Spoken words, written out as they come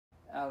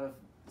out of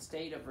the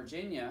state of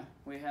Virginia,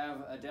 we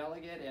have a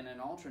delegate and an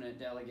alternate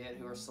delegate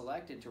who are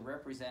selected to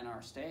represent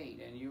our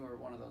state, and you are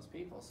one of those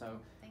people. So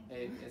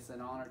it's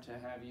an honor to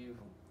have you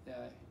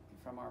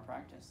from our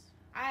practice.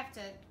 I have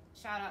to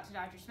shout out to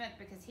Dr. Smith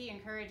because he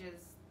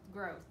encourages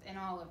growth in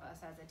all of us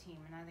as a team,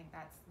 and I think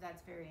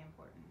that's very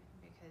important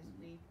because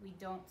we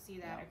don't see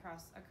that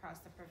across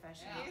the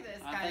profession.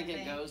 I think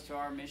it goes to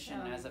our mission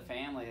as a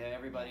family.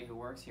 Everybody who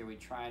works here, we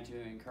try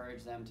to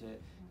encourage them to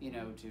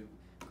to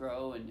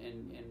grow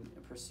and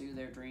pursue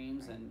their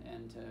dreams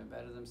and to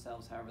better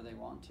themselves however they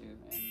want to.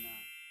 And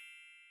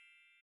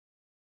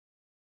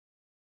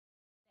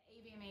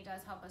AVMA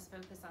does help us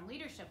focus on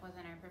leadership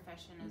within our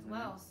profession as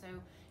well. So,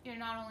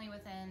 not only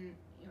within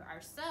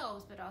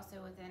ourselves, but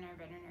also within our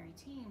veterinary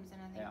teams.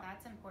 And I think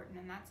that's important.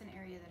 And that's an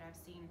area that I've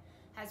seen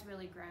has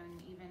really grown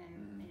even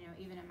in,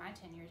 even in my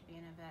 10 years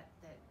being a vet,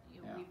 that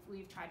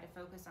we've tried to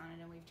focus on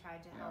it, and we've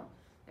tried to help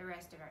the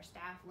rest of our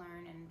staff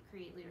learn and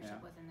create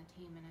leadership within the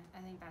team. And I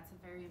think that's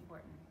a very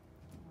important.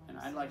 And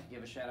I'd like to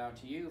give a shout out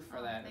to you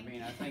for that. I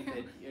mean, I think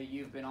that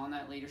you've been on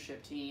that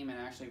leadership team and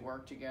actually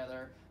worked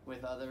together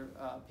with other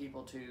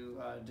people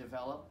to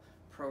develop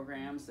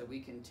programs that we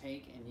can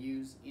take and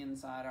use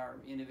inside our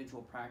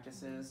individual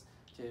practices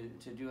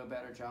to do a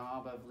better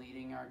job of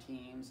leading our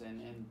teams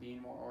and being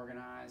more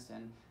organized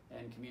and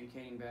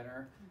communicating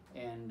better.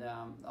 And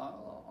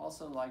I'll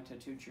also like to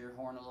toot your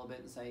horn a little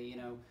bit and say,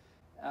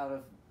 out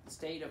of the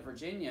state of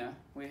Virginia,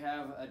 we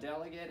have a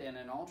delegate and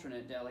an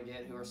alternate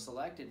delegate who are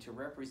selected to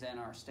represent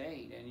our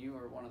state, and you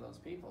are one of those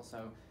people.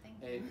 So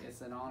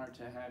it's an honor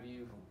to have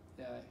you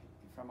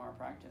from our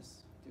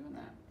practice doing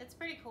that. It's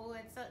pretty cool.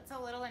 It's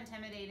a little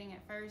intimidating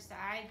at first.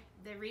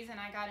 The reason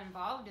I got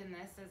involved in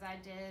this is I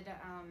did,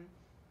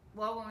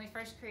 when we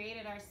first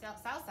created our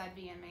Southside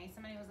VMA,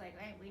 somebody was like,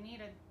 hey, we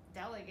need a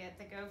delegate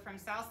to go from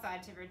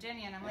Southside to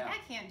Virginia, and I'm like, I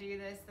can't do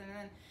this. And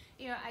then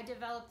I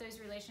developed those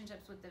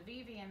relationships with the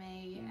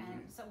VVMA,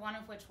 and so one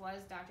of which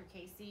was Dr.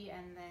 Casey,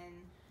 and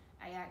then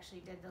I actually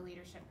did the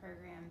leadership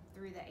program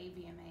through the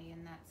AVMA,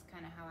 and that's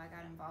kind of how I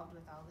got involved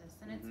with all this.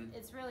 And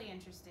it's really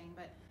interesting.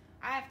 But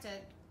I have to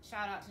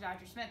shout out to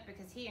Dr. Smith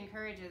because he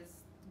encourages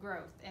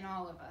growth in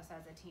all of us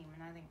as a team,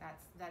 and I think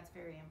that's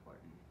very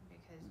important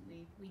because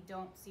we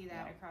don't see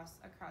that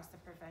across the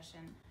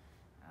profession.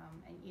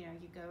 And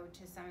you go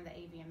to some of the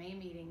AVMA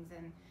meetings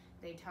and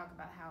they talk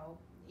about how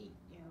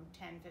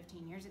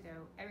 10-15 years ago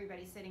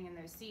everybody sitting in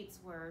those seats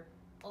were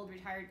old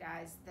retired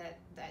guys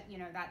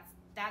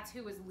that's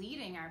who was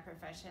leading our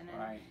profession,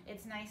 and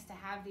it's nice to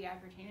have the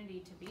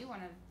opportunity to be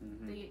one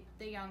of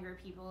the younger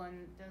people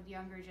and the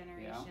younger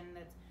generation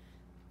that's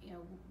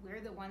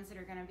we're the ones that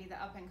are going to be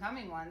the up and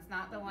coming ones,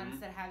 not the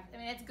ones that have. I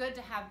mean, it's good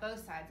to have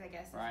both sides, I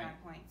guess, is my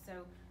point.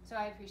 So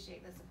I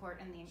appreciate the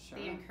support and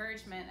the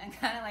encourage,ment and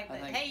kind of like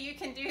hey, you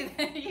can do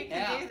that. You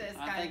can do this.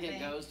 I think it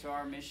goes to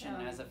our mission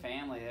as a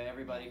family.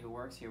 Everybody who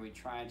works here, we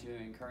try to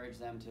encourage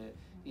them to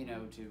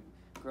to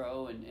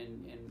grow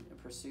and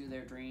pursue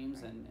their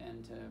dreams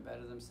and to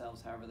better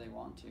themselves however they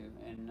want to.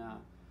 And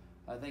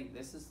I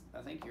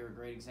think you're a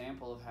great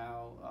example of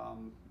how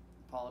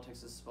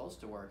politics is supposed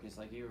to work. It's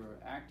like you're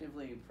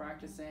actively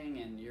practicing,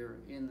 and you're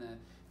in the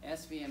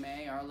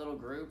SVMA, our little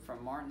group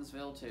from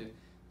Martinsville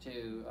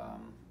to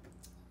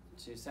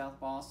South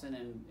Boston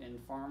and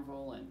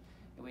Farmville, and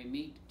we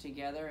meet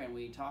together and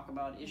we talk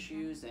about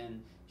issues,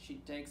 and she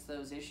takes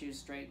those issues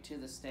straight to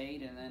the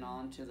state and then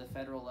on to the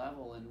federal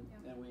level, and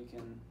we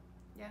can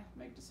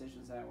make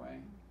decisions that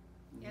way.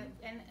 Yeah,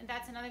 and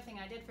that's another thing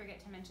I did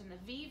forget to mention.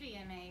 The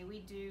VVMA,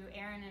 we do,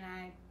 Aaron and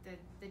I,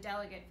 the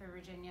delegate for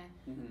Virginia,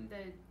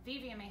 the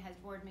VVMA has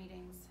board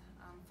meetings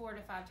 4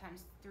 to 5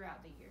 times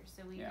throughout the year.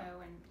 So we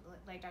go and,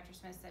 like Dr.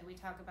 Smith said, we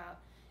talk about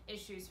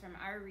issues from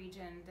our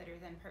region that are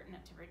then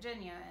pertinent to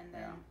Virginia, and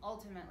then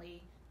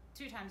ultimately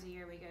 2 times a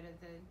year we go to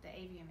the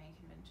AVMA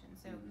convention.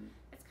 So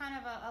it's kind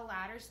of a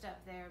ladder step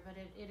there, but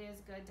it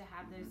is good to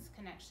have those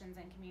connections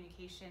and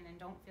communication, and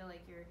don't feel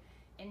like you're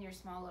in your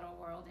small little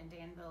world in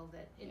Danville,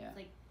 that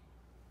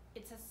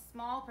it's a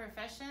small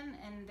profession,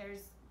 and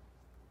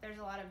there's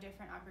a lot of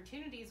different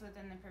opportunities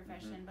within the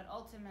profession, but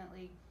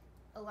ultimately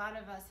a lot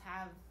of us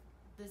have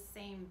the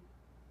same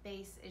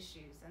base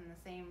issues and the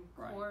same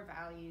core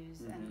values,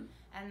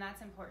 and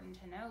that's important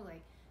to know.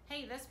 Like,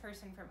 hey, this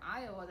person from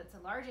Iowa that's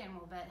a large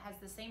animal vet has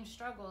the same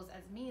struggles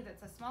as me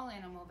that's a small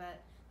animal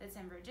vet that's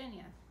in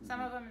Virginia.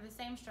 Some of them are the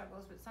same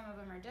struggles, but some of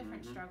them are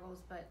different struggles,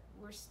 but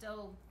we're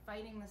still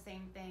fighting the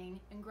same thing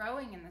and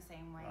growing in the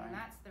same way. And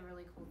that's the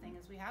really cool thing,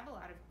 is we have a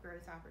lot of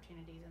growth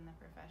opportunities in the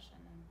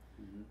profession,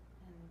 and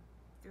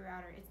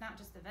throughout it's not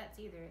just the vets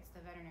either, it's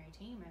the veterinary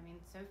team. I mean,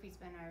 Sophie's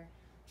been our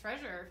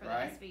treasurer for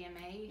the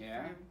SVMA,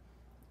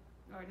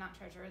 or not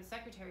treasurer, the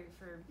secretary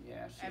for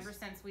ever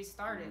since we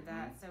started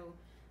that. So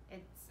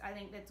I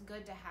think that's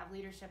good to have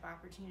leadership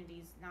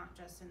opportunities, not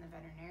just in the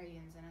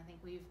veterinarians, and I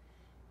think we've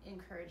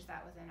encouraged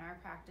that within our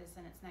practice,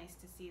 and it's nice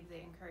to see the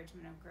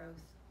encouragement of growth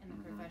in the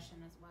profession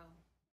as well.